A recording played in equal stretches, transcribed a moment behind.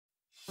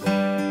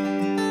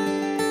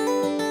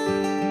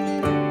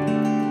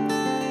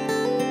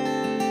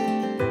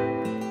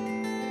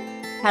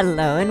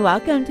Hello and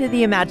welcome to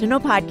the Imaginal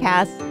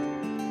Podcast.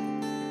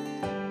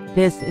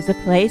 This is a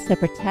place that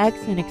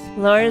protects and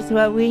explores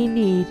what we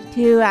need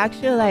to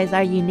actualize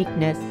our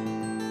uniqueness.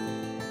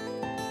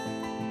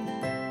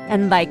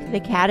 And like the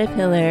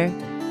caterpillar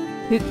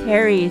who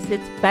carries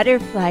its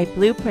butterfly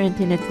blueprint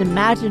in its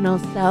imaginal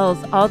cells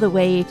all the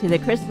way to the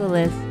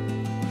chrysalis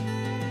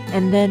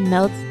and then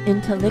melts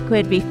into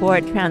liquid before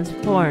it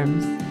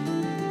transforms,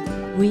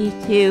 we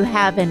too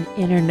have an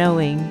inner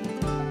knowing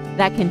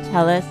that can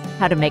tell us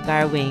how to make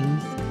our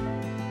wings.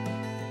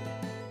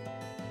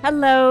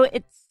 Hello,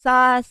 it's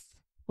Sauce.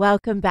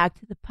 Welcome back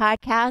to the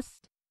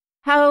podcast.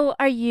 How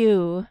are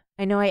you?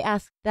 I know I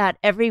ask that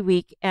every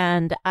week,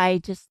 and I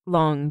just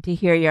long to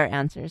hear your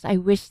answers. I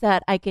wish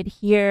that I could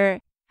hear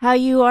how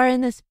you are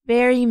in this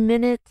very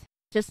minute.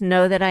 Just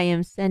know that I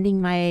am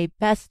sending my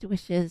best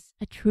wishes.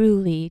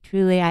 Truly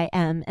I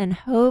am, and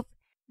hope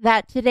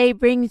that today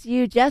brings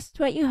you just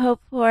what you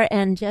hope for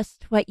and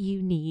just what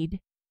you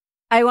need.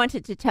 I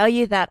wanted to tell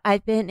you that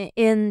I've been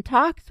in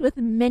talks with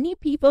many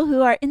people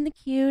who are in the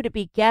queue to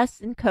be guests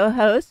and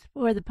co-hosts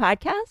for the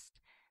podcast.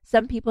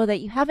 Some people that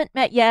you haven't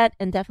met yet,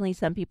 and definitely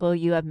some people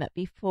you have met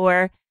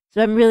before.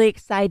 So I'm really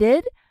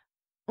excited.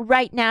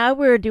 Right now,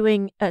 we're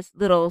doing a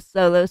little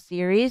solo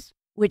series,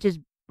 which is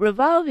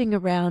revolving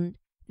around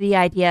the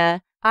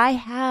idea, I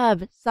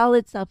have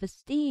solid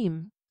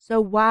self-esteem. So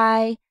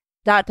why ...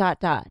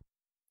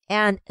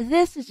 And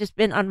this has just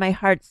been on my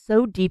heart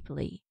so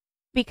deeply,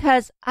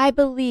 because I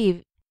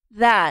believe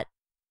that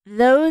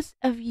those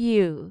of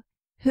you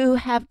who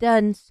have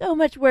done so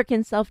much work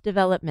in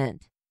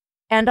self-development,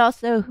 and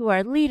also who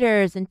are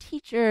leaders and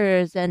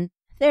teachers and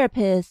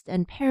therapists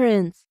and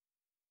parents,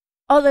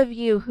 all of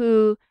you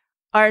who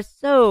are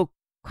so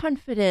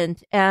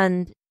confident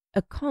and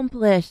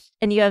accomplished,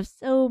 and you have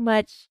so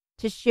much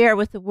to share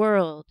with the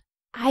world,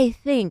 I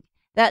think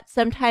that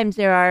sometimes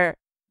there are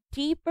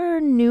deeper,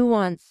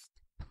 nuanced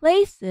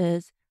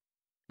places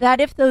that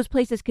if those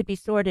places could be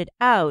sorted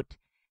out,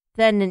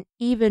 then an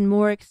even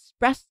more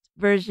expressed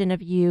version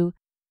of you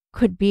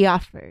could be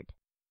offered.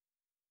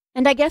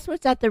 And I guess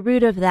what's at the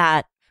root of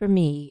that for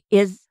me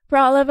is for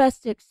all of us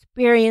to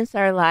experience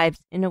our lives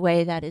in a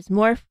way that is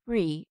more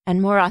free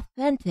and more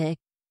authentic,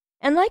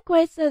 and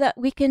likewise so that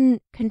we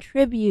can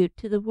contribute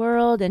to the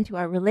world and to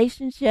our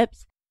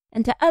relationships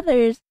and to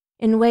others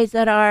in ways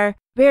that are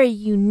very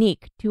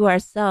unique to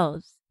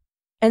ourselves.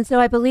 And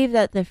so I believe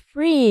that the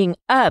freeing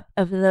up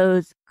of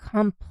those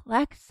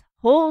complex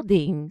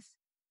holdings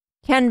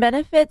can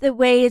benefit the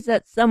ways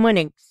that someone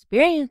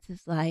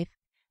experiences life,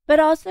 but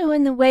also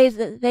in the ways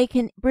that they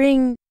can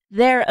bring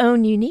their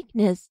own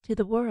uniqueness to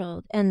the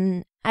world.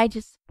 And I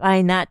just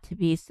find that to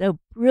be so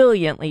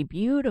brilliantly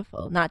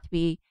beautiful, not to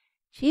be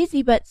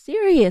cheesy, but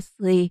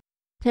seriously,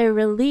 to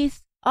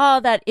release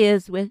all that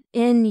is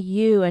within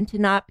you and to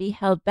not be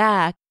held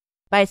back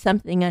by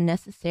something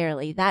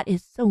unnecessarily. That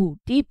is so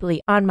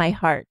deeply on my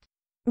heart.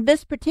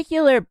 This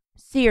particular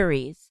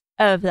series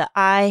of the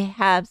I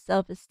have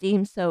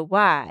self-esteem, so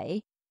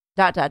why ...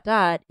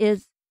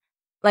 is,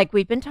 like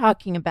we've been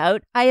talking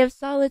about, I have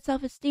solid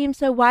self-esteem,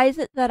 so why is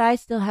it that I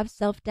still have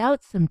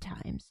self-doubt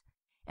sometimes?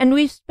 And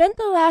we've spent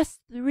the last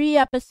 3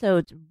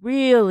 episodes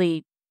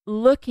really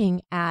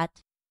looking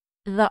at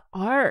the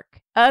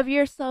arc of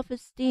your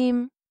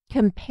self-esteem,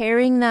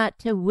 comparing that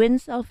to when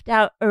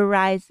self-doubt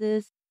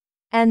arises,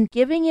 and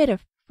giving it a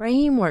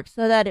framework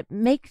so that it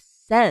makes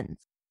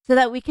sense, so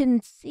that we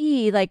can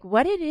see like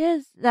what it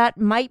is that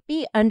might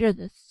be under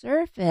the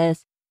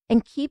surface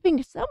and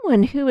keeping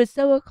someone who is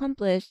so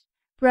accomplished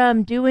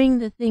from doing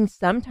the things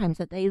sometimes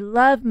that they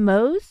love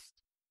most,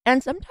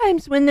 and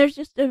sometimes when there's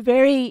just a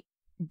very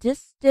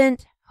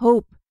distant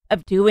hope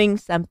of doing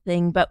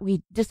something, but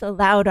we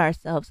disallowed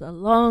ourselves a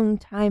long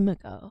time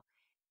ago.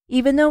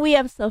 Even though we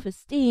have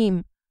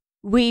self-esteem,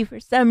 we, for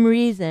some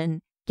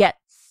reason, get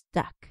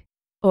stuck,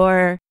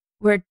 or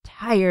we're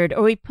tired,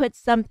 or we put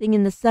something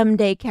in the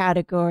someday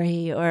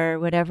category, or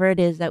whatever it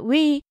is that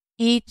we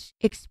each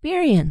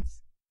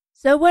experience.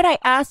 So what I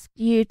asked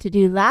you to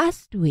do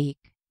last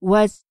week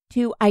was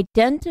to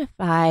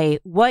identify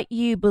what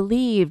you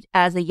believed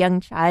as a young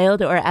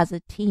child or as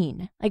a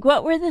teen. Like,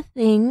 what were the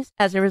things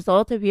as a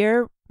result of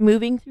your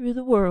moving through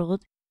the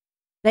world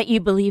that you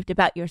believed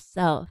about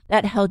yourself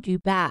that held you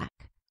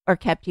back or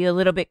kept you a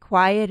little bit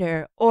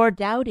quieter or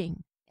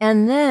doubting?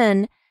 And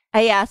then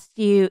I asked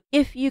you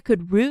if you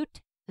could root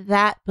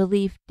that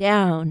belief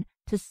down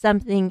to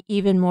something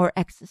even more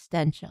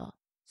existential.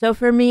 So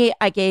for me,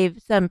 I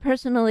gave some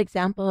personal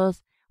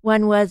examples.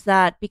 One was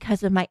that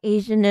because of my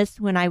Asianness,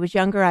 when I was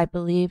younger, I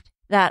believed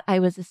that I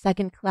was a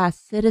second-class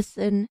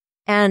citizen.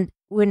 And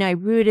when I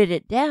rooted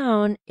it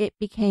down, it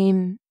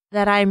became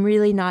that I'm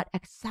really not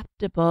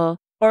acceptable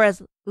or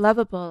as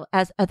lovable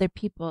as other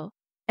people.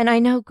 And I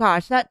know,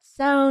 gosh, that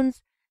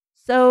sounds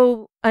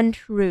so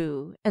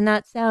untrue. And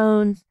that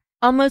sounds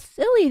almost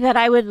silly that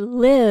I would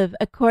live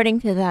according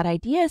to that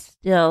idea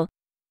still.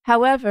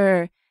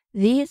 However,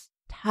 these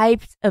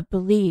types of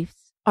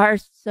beliefs are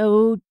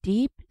so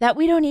deep that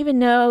we don't even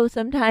know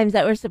sometimes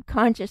that we're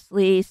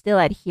subconsciously still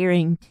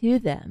adhering to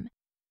them.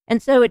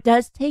 And so it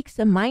does take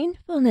some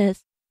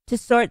mindfulness to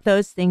sort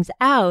those things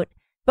out.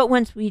 But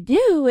once we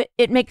do,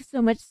 it makes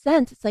so much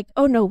sense. It's like,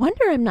 oh, no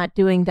wonder I'm not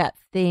doing that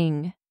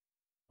thing.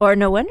 Or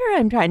no wonder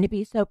I'm trying to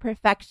be so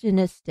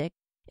perfectionistic.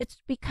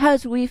 It's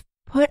because we've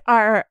put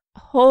our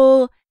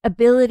whole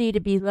ability to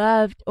be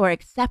loved or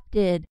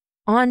accepted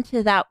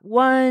onto that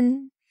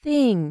one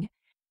thing.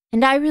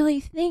 And I really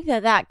think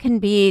that that can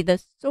be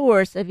the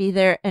source of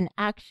either an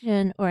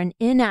action or an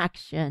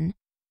inaction.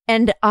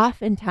 And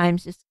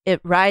oftentimes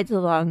it rides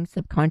along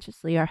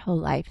subconsciously our whole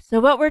life. So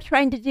what we're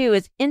trying to do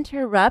is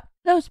interrupt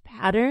those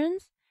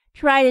patterns,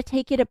 try to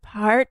take it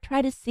apart,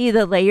 try to see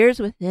the layers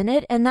within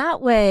it. And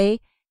that way,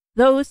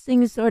 those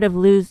things sort of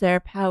lose their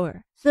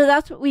power. So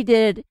that's what we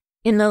did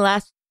in the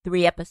last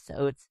 3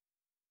 episodes.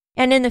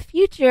 And in the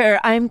future,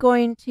 I'm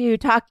going to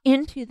talk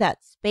into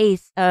that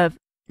space of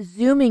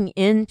zooming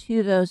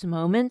into those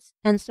moments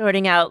and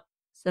sorting out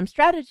some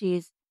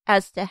strategies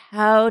as to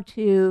how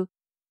to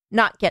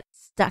not get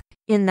stuck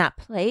in that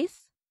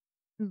place.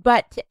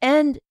 But to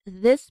end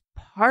this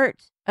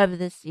part of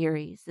the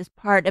series, this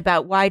part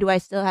about why do I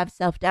still have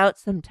self-doubt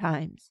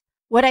sometimes,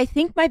 what I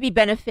think might be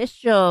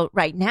beneficial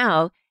right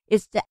now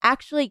is to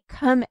actually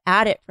come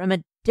at it from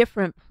a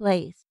different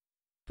place,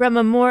 from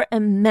a more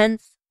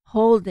immense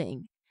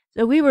holding.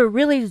 So we were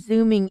really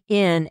zooming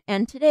in.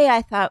 And today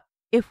I thought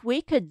if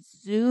we could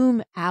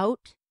zoom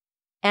out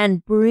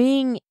and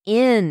bring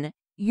in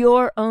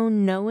your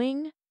own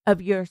knowing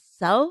of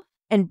yourself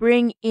and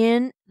bring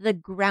in the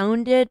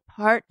grounded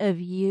part of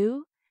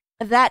you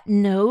that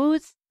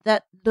knows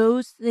that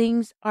those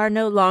things are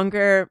no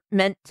longer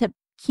meant to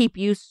keep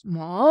you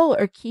small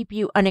or keep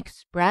you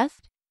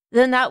unexpressed,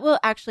 then that will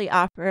actually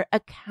offer a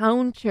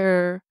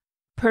counter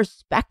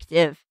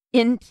perspective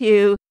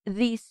into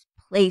these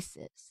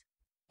places.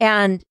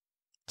 And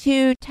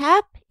to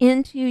tap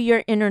into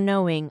your inner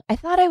knowing, I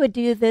thought I would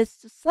do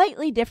this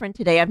slightly different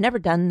today. I've never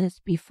done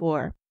this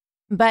before,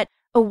 but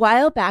a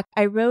while back,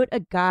 I wrote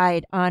a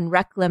guide on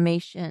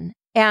reclamation.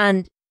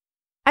 And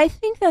I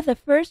think that the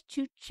first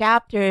 2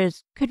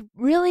 chapters could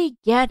really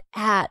get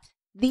at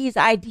these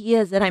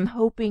ideas that I'm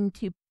hoping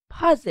to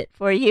posit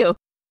for you.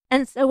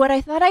 And so what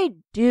I thought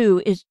I'd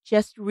do is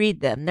just read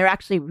them. They're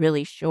actually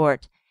really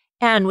short.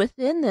 And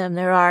within them,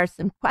 there are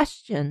some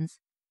questions.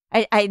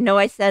 I know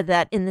I said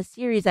that in the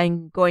series,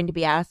 I'm going to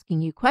be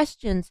asking you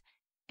questions.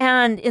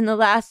 And in the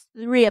last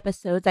 3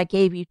 episodes, I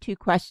gave you 2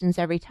 questions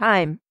every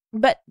time.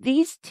 But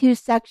these 2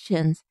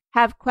 sections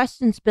have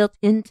questions built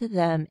into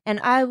them, and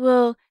I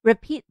will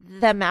repeat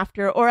them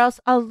after, or else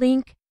I'll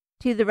link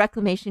to the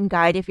reclamation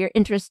guide if you're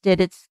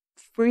interested. It's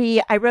free.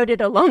 I wrote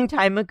it a long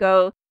time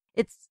ago.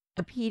 It's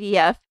a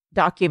PDF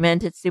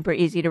document. It's super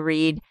easy to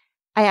read.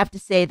 I have to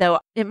say,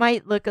 though, it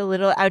might look a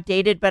little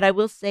outdated, but I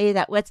will say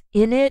that what's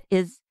in it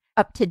is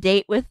up to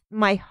date with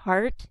my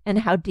heart and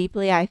how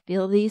deeply I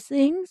feel these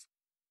things.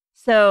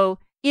 So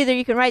either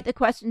you can write the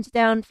questions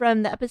down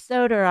from the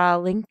episode or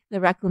I'll link the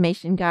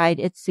reclamation guide.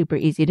 It's super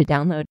easy to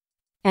download.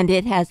 And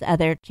it has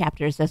other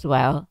chapters as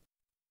well.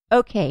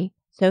 Okay,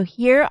 so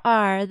here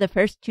are the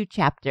first 2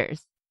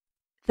 chapters.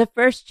 The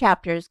first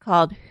chapter is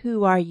called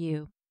Who Are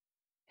You?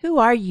 Who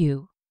are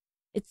you?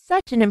 It's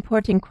such an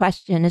important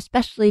question,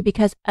 especially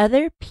because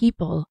other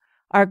people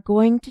are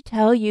going to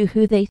tell you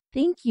who they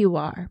think you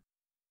are.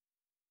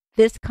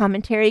 This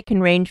commentary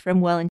can range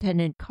from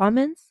well-intended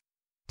comments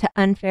to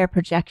unfair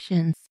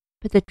projections.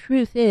 But the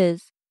truth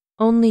is,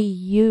 only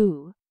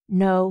you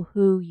know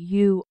who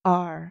you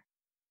are.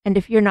 And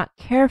if you're not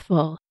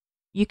careful,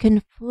 you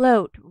can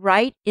float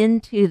right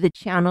into the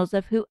channels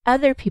of who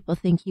other people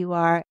think you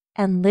are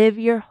and live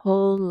your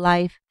whole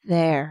life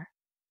there.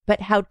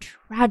 But how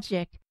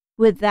tragic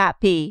would that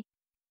be?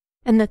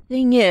 And the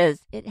thing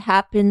is, it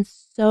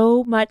happens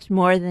so much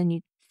more than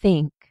you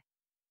think.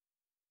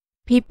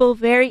 People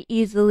very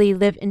easily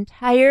live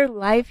entire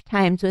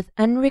lifetimes with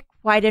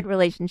unrequited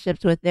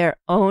relationships with their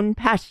own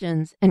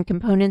passions and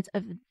components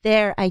of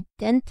their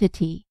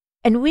identity.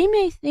 And we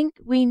may think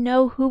we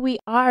know who we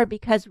are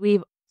because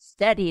we've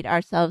studied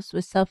ourselves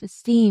with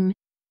self-esteem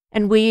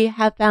and we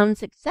have found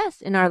success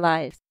in our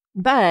lives.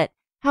 But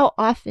how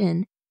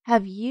often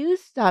have you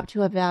stopped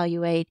to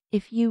evaluate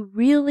if you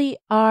really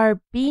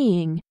are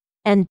being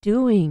and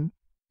doing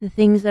the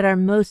things that are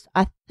most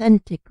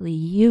authentically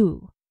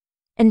you?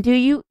 And do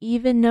you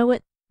even know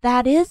what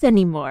that is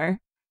anymore?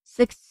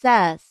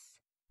 Success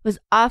was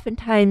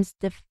oftentimes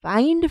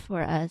defined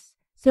for us.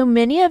 So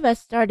many of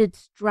us started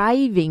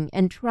striving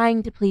and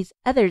trying to please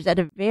others at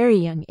a very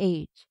young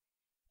age.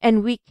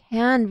 And we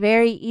can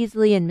very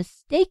easily and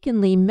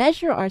mistakenly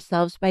measure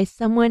ourselves by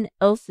someone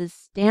else's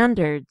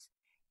standards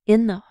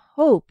in the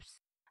hopes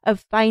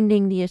of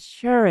finding the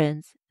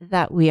assurance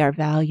that we are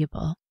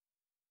valuable.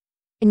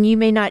 And you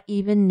may not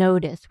even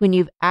notice when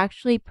you've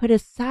actually put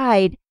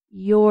aside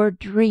your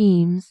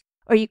dreams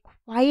or you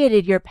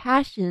quieted your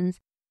passions,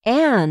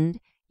 and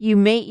you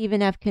may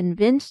even have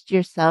convinced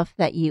yourself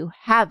that you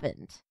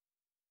haven't.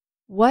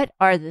 What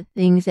are the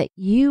things that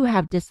you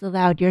have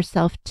disallowed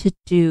yourself to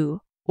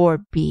do or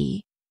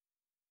be?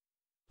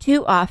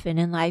 Too often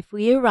in life,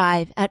 we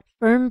arrive at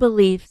firm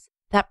beliefs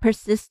that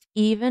persist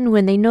even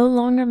when they no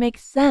longer make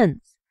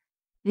sense.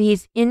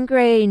 These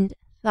ingrained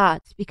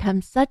thoughts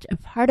become such a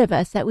part of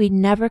us that we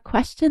never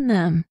question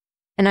them.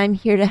 And I'm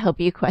here to help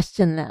you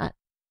question that.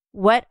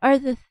 What are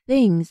the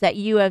things that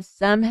you have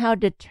somehow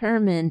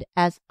determined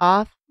as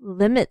off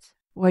limits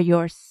for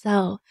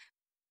yourself?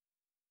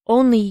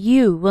 Only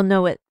you will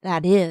know what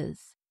that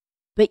is.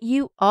 But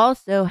you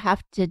also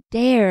have to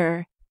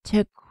dare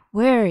to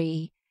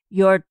query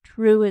your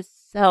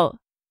truest self.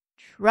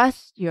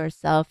 Trust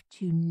yourself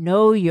to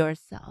know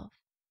yourself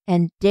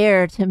and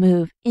dare to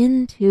move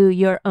into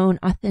your own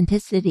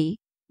authenticity.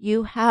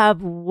 You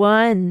have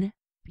one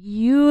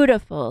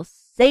beautiful,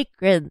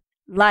 sacred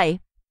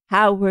life.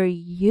 How were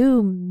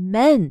you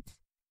meant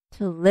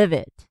to live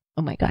it?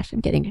 Oh my gosh, I'm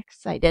getting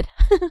excited.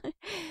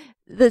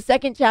 The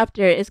second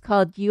chapter is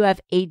called You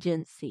Have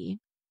Agency.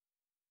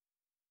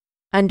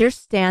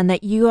 Understand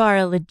that you are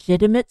a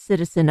legitimate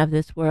citizen of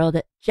this world,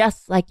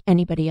 just like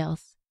anybody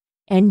else.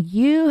 And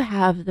you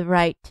have the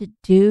right to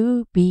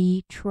do,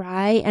 be,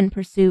 try, and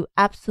pursue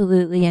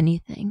absolutely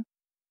anything.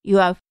 You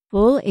have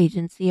full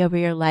agency over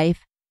your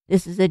life.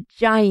 This is a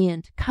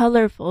giant,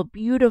 colorful,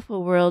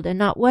 beautiful world, and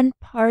not one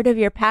part of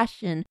your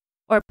passion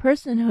or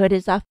personhood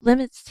is off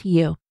limits to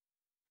you.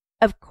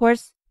 Of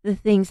course, the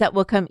things that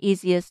will come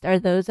easiest are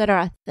those that are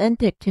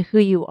authentic to who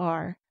you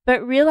are.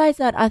 But realize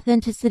that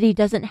authenticity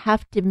doesn't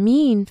have to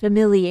mean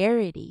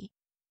familiarity.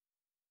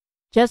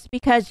 Just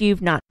because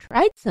you've not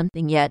tried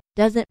something yet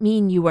doesn't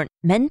mean you weren't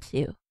meant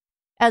to.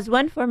 As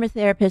one former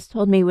therapist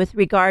told me with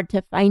regard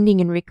to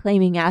finding and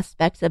reclaiming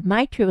aspects of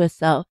my truest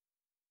self,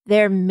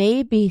 there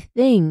may be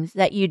things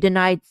that you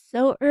denied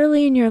so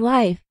early in your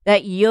life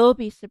that you'll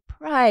be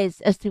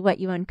surprised as to what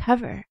you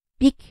uncover.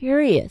 Be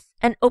curious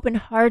and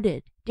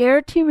open-hearted.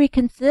 Dare to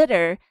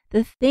reconsider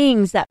the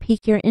things that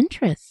pique your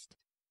interest.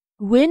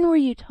 When were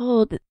you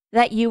told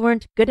that you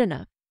weren't good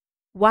enough?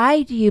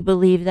 Why do you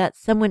believe that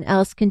someone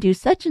else can do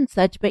such and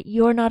such, but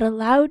you're not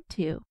allowed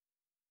to?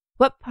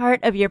 What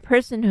part of your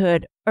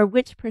personhood or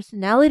which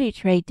personality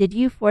trait did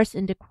you force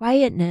into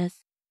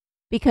quietness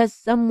because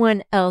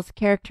someone else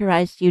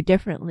characterized you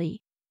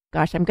differently?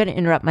 Gosh, I'm going to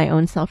interrupt my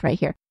own self right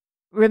here.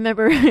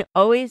 Remember,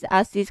 always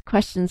ask these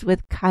questions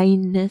with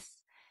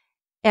kindness.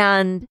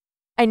 And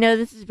I know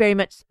this is very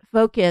much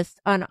focused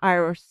on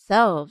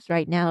ourselves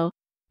right now,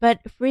 but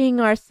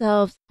freeing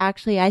ourselves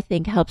actually, I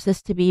think, helps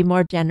us to be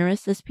more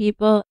generous as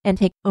people and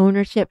take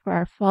ownership for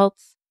our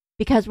faults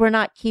because we're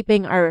not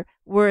keeping our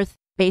worth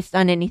based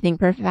on anything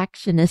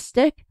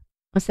perfectionistic.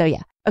 So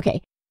yeah,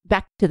 okay,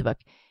 back to the book.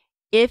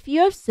 If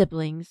you have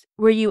siblings,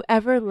 were you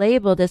ever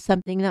labeled as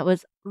something that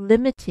was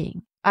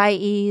limiting,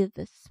 i.e.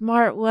 the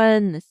smart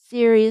one, the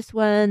serious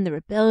one, the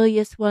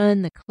rebellious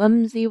one, the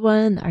clumsy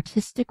one, the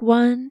artistic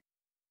one,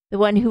 the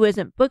one who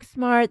isn't book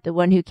smart, the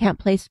one who can't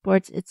play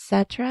sports,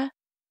 etc.?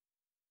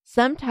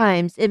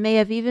 Sometimes it may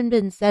have even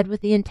been said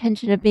with the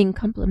intention of being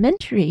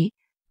complimentary,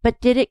 but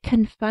did it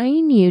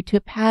confine you to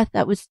a path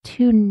that was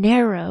too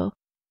narrow?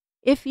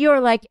 If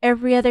you're like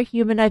every other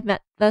human I've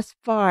met thus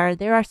far,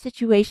 there are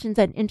situations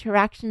and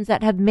interactions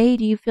that have made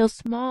you feel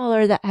small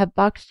or that have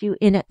boxed you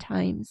in at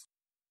times.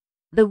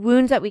 The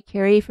wounds that we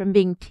carry from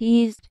being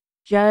teased,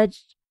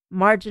 judged,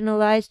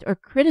 marginalized, or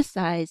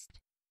criticized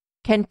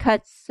can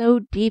cut so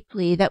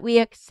deeply that we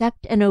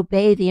accept and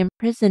obey the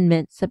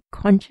imprisonment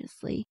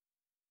subconsciously.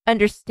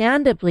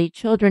 Understandably,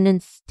 children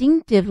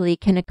instinctively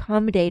can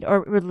accommodate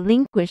or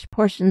relinquish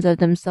portions of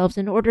themselves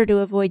in order to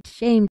avoid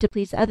shame to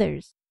please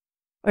others,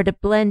 or to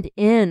blend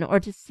in, or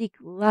to seek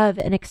love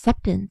and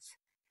acceptance.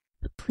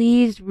 But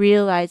please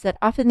realize that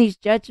often these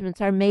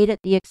judgments are made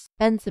at the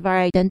expense of our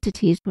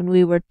identities when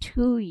we were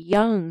too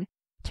young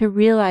to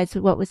realize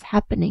what was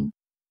happening.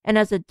 And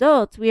as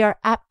adults, we are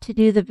apt to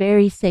do the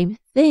very same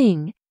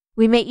thing.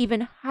 We may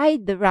even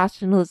hide the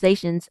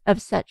rationalizations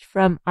of such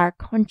from our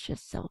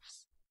conscious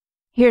selves.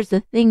 Here's the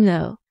thing,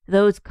 though.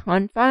 Those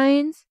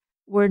confines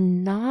were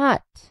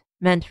not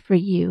meant for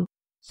you.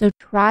 So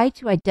try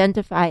to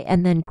identify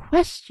and then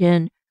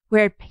question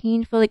where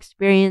painful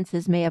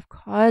experiences may have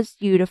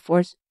caused you to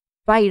force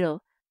vital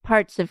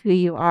parts of who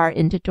you are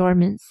into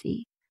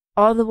dormancy,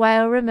 all the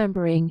while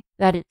remembering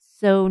that it's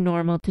so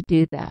normal to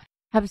do that.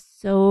 Have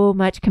so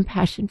much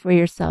compassion for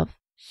yourself.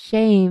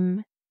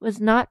 Shame was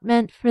not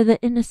meant for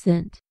the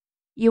innocent.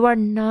 You are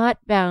not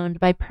bound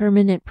by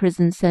permanent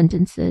prison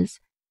sentences.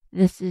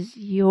 This is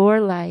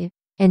your life,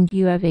 and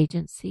you have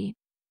agency.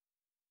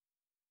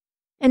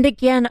 And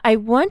again, I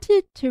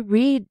wanted to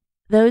read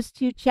those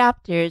two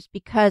chapters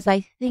because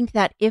I think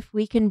that if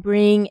we can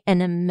bring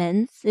an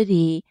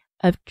immensity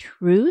of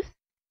truth,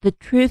 the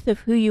truth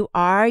of who you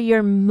are,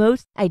 your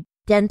most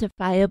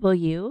identifiable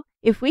you,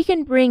 if we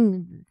can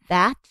bring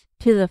that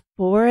to the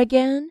fore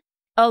again,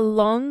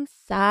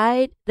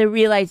 alongside the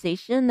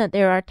realization that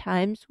there are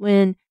times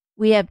when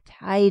we have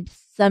tied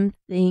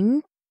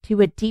something to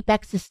a deep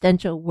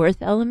existential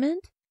worth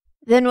element,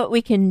 then what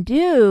we can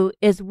do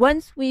is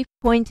once we've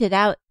pointed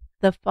out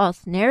the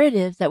false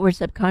narratives that we're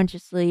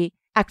subconsciously,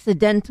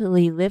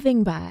 accidentally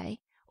living by,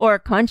 or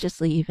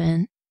consciously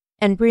even,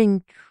 and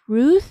bring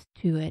truth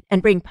to it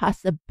and bring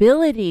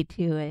possibility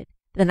to it,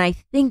 then I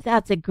think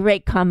that's a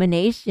great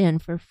combination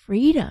for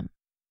freedom.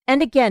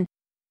 And again,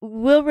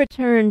 we'll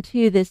return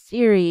to this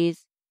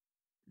series,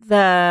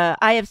 the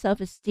I have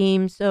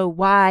self-esteem, so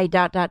why ...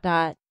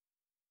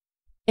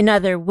 in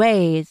other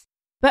ways.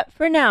 But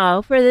for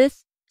now, for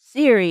this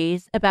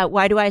series about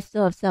why do I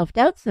still have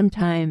self-doubt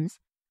sometimes,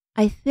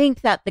 I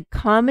think that the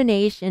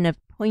combination of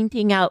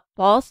pointing out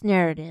false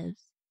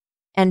narratives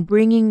and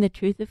bringing the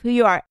truth of who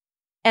you are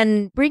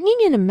and bringing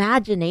in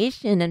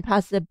imagination and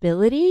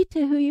possibility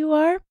to who you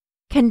are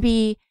can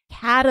be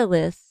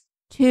catalysts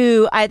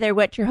to either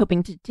what you're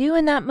hoping to do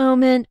in that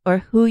moment or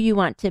who you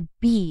want to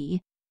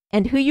be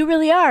and who you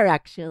really are,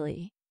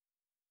 actually.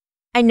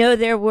 I know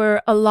there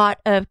were a lot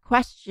of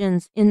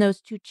questions in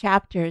those 2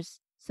 chapters,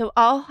 so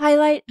I'll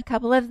highlight a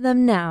couple of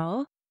them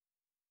now,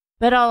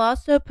 but I'll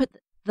also put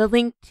the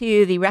link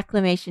to the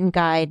reclamation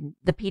guide,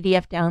 the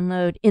PDF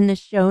download, in the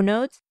show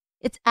notes.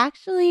 It's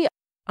actually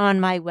on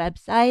my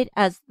website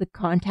as the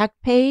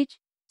contact page.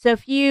 So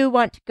if you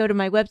want to go to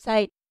my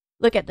website,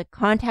 look at the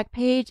contact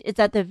page. It's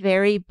at the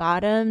very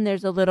bottom.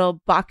 There's a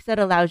little box that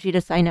allows you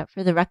to sign up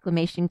for the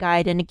reclamation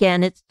guide. And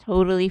again, it's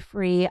totally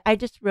free. I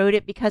just wrote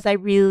it because I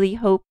really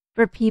hope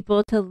for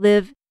people to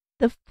live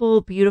the full,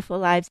 beautiful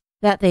lives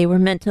that they were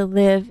meant to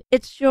live.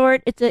 It's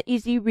short. It's an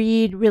easy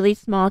read, really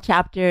small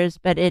chapters,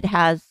 but it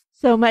has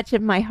so much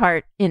of my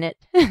heart in it.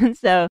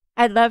 So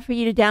I'd love for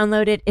you to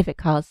download it if it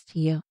calls to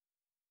you.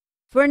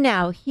 For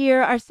now,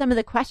 here are some of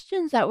the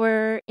questions that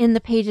were in the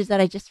pages that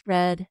I just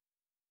read.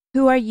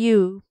 Who are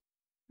you?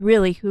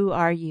 Really, who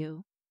are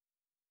you?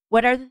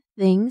 What are the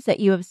things that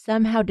you have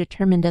somehow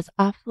determined as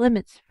off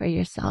limits for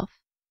yourself?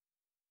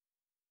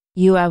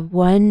 You have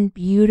one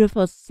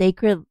beautiful,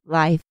 sacred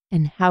life,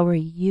 and how are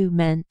you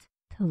meant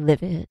to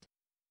live it?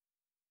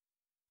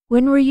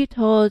 When were you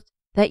told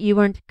that you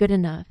weren't good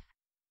enough?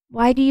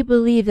 Why do you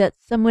believe that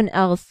someone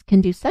else can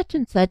do such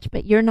and such,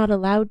 but you're not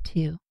allowed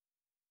to?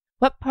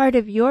 What part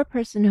of your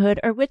personhood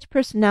or which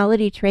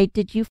personality trait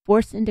did you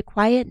force into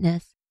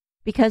quietness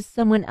because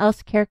someone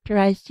else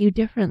characterized you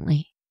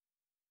differently?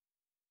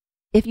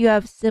 If you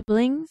have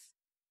siblings,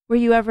 were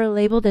you ever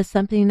labeled as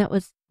something that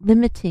was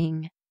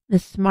limiting? The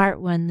smart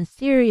one, the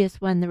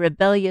serious one, the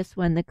rebellious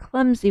one, the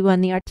clumsy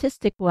one, the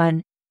artistic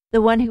one,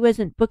 the one who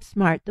isn't book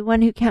smart, the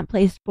one who can't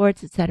play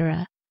sports,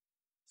 etc.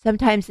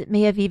 Sometimes it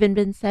may have even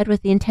been said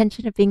with the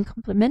intention of being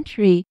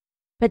complimentary,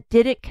 but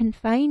did it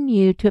confine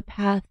you to a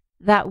path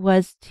that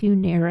was too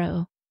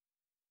narrow?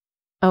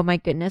 Oh my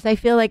goodness, I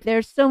feel like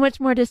there's so much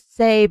more to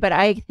say, but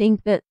I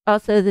think that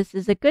also this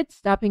is a good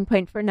stopping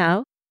point for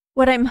now.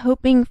 What I'm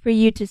hoping for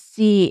you to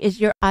see is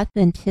your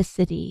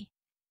authenticity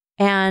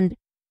and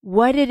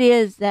what it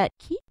is that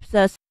keeps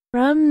us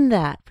from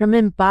that, from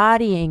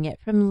embodying it,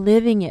 from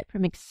living it,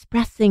 from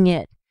expressing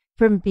it,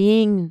 from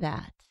being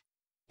that,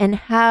 and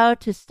how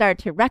to start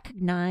to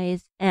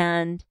recognize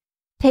and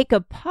take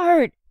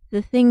apart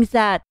the things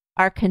that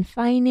are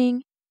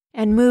confining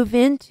and move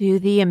into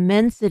the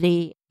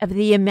immensity of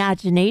the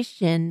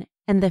imagination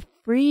and the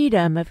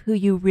freedom of who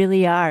you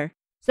really are.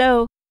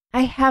 So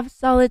I have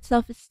solid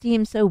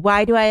self-esteem, so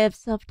why do I have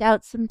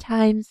self-doubt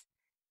sometimes?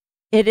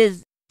 It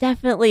is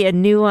definitely a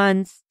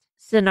nuanced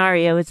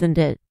scenario, isn't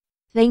it?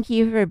 Thank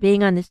you for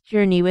being on this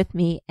journey with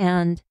me,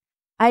 and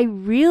I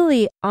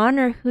really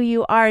honor who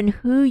you are and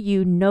who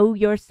you know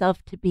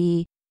yourself to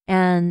be,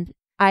 and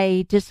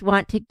I just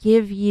want to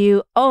give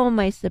you all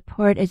my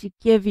support as you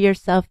give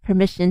yourself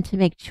permission to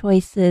make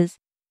choices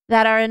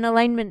that are in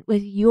alignment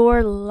with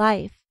your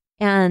life.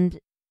 And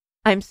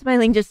I'm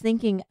smiling just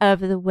thinking of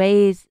the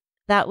ways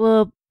that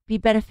will be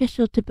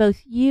beneficial to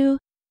both you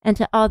and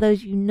to all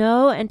those you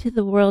know and to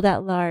the world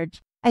at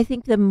large. I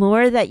think the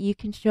more that you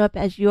can show up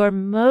as your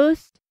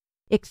most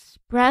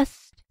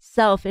expressed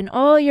self in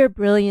all your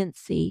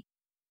brilliancy,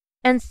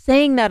 and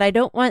saying that I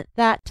don't want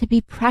that to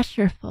be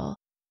pressureful,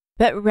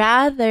 but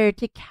rather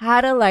to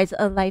catalyze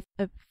a life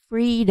of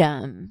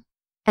freedom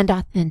and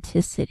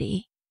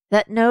authenticity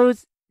that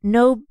knows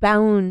no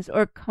bounds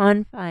or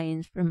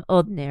confines from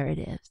old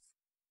narratives.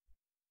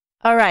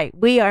 All right,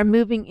 we are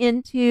moving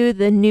into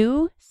the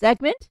new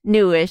segment,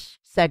 newish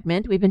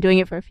segment. We've been doing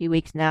it for a few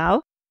weeks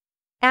now.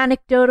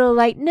 Anecdotal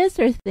lightness,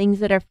 or things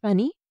that are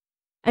funny.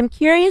 I'm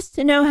curious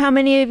to know how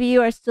many of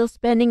you are still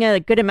spending a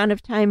good amount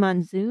of time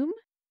on Zoom.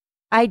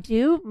 I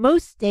do.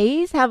 Most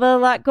days have a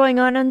lot going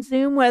on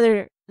Zoom,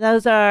 whether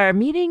those are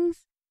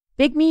meetings,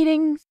 big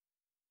meetings,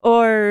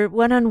 or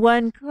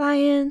one-on-one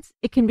clients.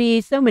 It can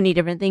be so many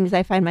different things.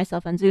 I find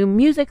myself on Zoom.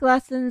 Music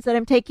lessons that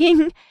I'm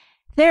taking,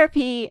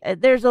 therapy.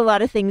 There's a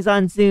lot of things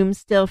on Zoom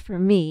still for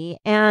me.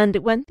 And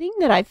one thing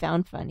that I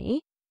found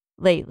funny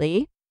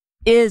lately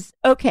is,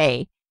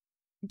 okay,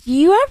 do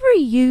you ever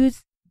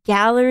use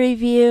gallery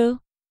view?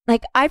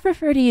 Like, I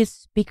prefer to use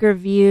speaker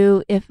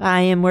view if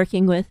I am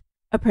working with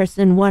a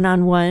person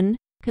one-on-one,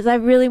 because I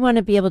really want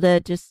to be able to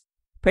just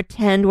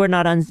pretend we're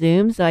not on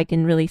Zoom so I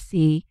can really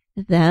see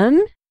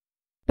them.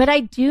 But I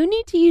do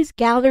need to use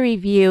gallery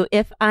view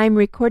if I'm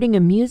recording a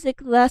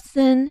music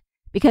lesson,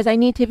 because I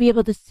need to be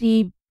able to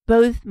see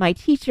both my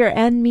teacher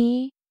and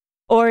me,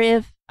 or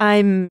if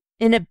I'm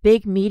in a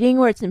big meeting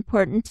where it's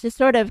important to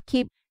sort of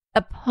keep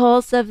a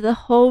pulse of the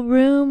whole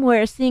room,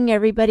 where seeing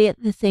everybody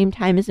at the same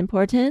time is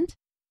important.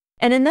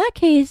 And in that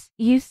case,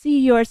 you see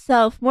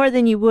yourself more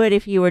than you would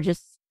if you were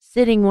just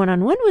sitting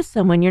one-on-one with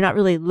someone. You're not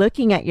really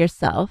looking at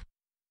yourself.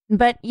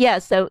 But yeah,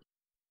 so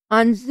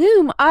on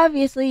Zoom,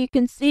 obviously you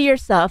can see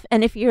yourself.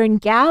 And if you're in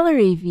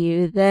gallery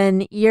view,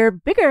 then you're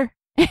bigger.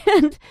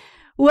 And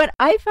what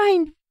I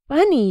find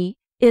funny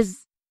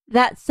is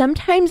that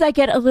sometimes I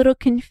get a little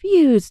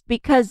confused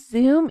because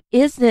Zoom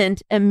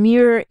isn't a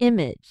mirror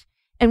image.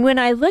 And when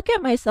I look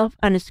at myself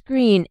on a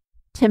screen,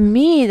 to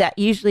me, that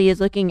usually is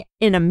looking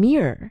in a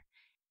mirror.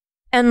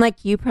 And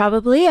like you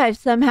probably, I've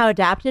somehow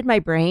adapted my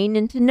brain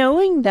into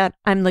knowing that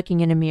I'm looking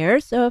in a mirror.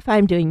 So if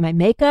I'm doing my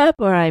makeup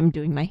or I'm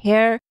doing my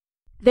hair,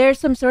 there's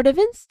some sort of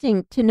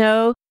instinct to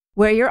know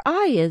where your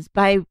eye is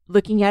by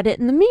looking at it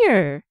in the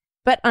mirror.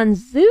 But on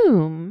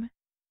Zoom,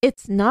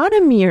 it's not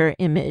a mirror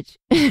image.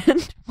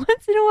 And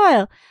once in a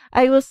while,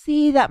 I will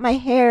see that my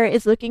hair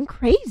is looking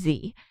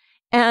crazy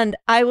and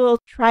I will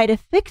try to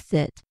fix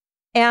it.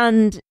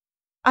 And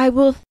I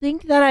will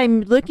think that I'm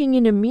looking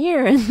in a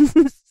mirror.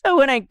 And so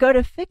when I go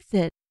to fix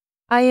it,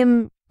 I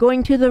am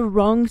going to the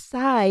wrong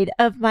side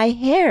of my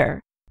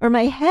hair or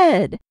my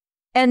head.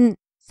 And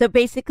so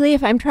basically,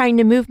 if I'm trying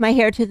to move my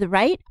hair to the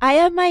right, I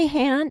have my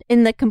hand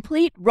in the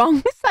complete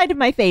wrong side of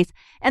my face.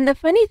 And the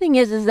funny thing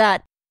is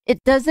that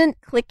it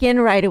doesn't click in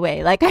right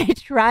away. Like I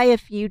try a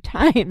few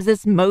times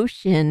this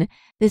motion,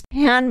 this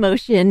hand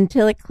motion,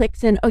 till it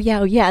clicks in. Oh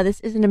yeah, this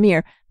isn't a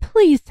mirror.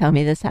 Please tell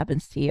me this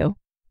happens to you.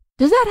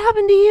 Does that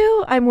happen to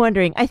you? I'm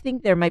wondering. I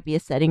think there might be a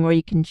setting where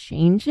you can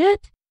change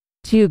it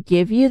to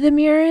give you the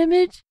mirror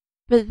image.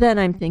 But then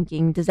I'm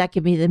thinking, does that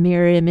give me the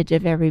mirror image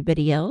of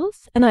everybody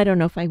else? And I don't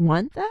know if I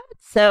want that.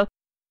 So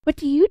what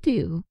do you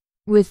do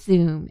with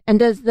Zoom? And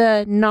does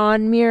the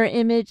non-mirror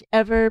image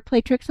ever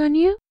play tricks on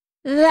you?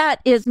 That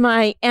is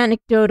my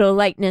anecdotal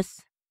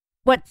lightness.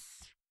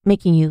 What's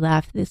making you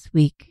laugh this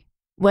week?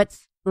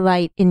 What's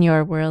light in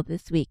your world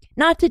this week?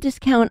 Not to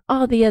discount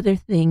all the other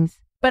things,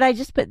 but I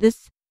just put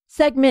this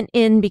segment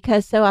in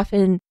because so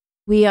often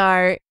we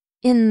are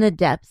in the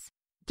depths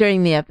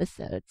during the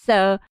episode.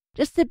 So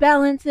just to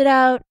balance it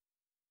out,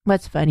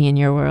 what's funny in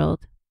your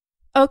world?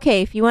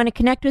 Okay, if you want to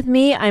connect with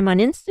me, I'm on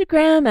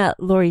Instagram at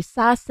Lori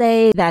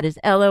Sase. That is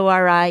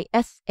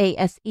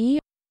LORISASE.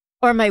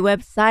 Or my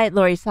website,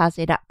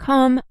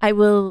 lorisase.com. I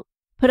will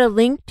put a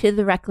link to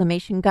the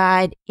reclamation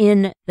guide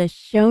in the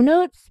show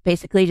notes.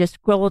 Basically, just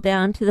scroll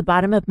down to the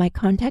bottom of my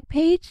contact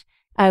page.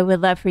 I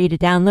would love for you to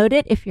download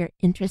it if you're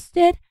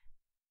interested.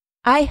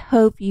 I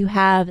hope you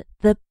have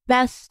the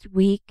best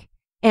week.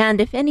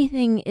 And if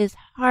anything is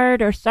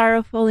hard or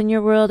sorrowful in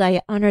your world,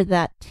 I honor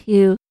that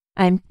too.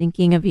 I'm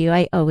thinking of you.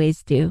 I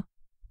always do.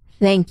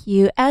 Thank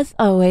you, as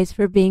always,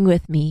 for being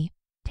with me.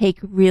 Take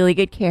really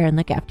good care and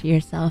look after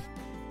yourself.